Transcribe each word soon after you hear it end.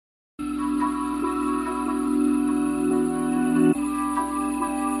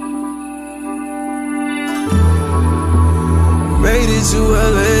it to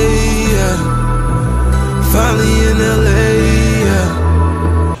LA, yeah. Finally in LA, yeah.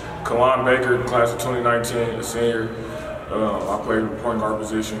 Baker, class of 2019, a senior. I played point guard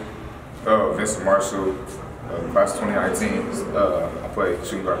position. Vincent Marshall, class of 2019. I played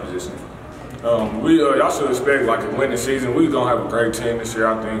shooting guard position. Y'all should expect like a winning season. We're gonna have a great team this year,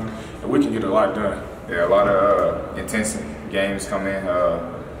 I think, and we can get a lot done. Yeah, a lot of intense games coming,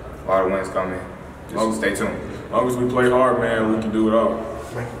 a lot of wins coming. Just stay tuned. As long as we play hard, man, we can do it all.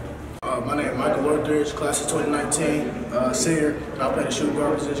 My name is Michael Lordridge, class of 2019, senior, and I play the shooting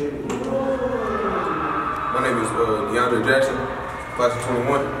guard position. My name is DeAndre Jackson, class of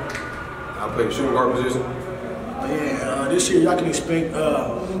 21. I play the shooting guard position. This year y'all can expect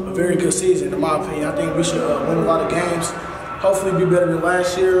a very good season, in my opinion. I think we should win a lot of games. Hopefully be better than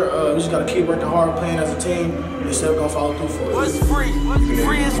last year. We just got to keep working hard, playing as a team, and still going to follow through for it. What's free?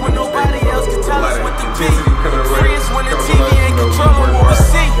 Free is when nobody else can tell us what to be. Free is when the TV ain't controlling what we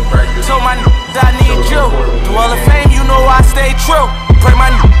see. Told my I need you. Through all the fame, you know I stay true. Pray my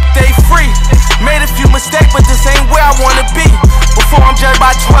stay free. Made a few mistakes, but this ain't where I wanna be. Before I'm judged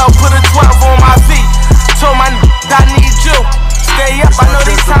by 12, put a 12 on my feet. Told my I need you. Stay up, I know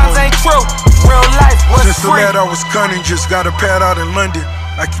these times ain't true. Real life was Since free. the lad I was cunning, just got a pad out in London.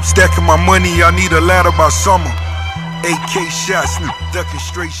 I keep stacking my money, I need a ladder by summer. 8K shots, ducking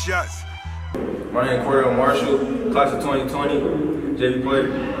straight shots. My name is Cordell Marshall, class of 2020, JV player.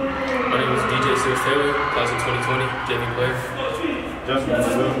 My name is DJ Six Taylor, class of 2020, JV player. Justin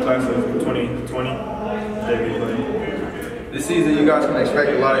Brazil, class of 2020, JV player. This season, you guys can expect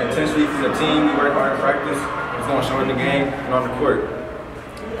a lot of intensity from the team. We work hard in practice. It's going to show in the game and on the court.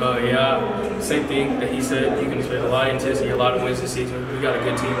 Yeah, same thing that he said. You can expect a lot of intensity, a lot of wins this season. We got a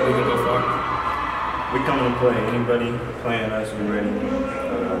good team. We can go far. We come to play. Anybody playing us, we're ready.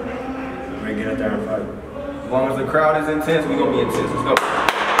 We're going to get out there and fight. As long as the crowd is intense, we're going to be intense. Let's go.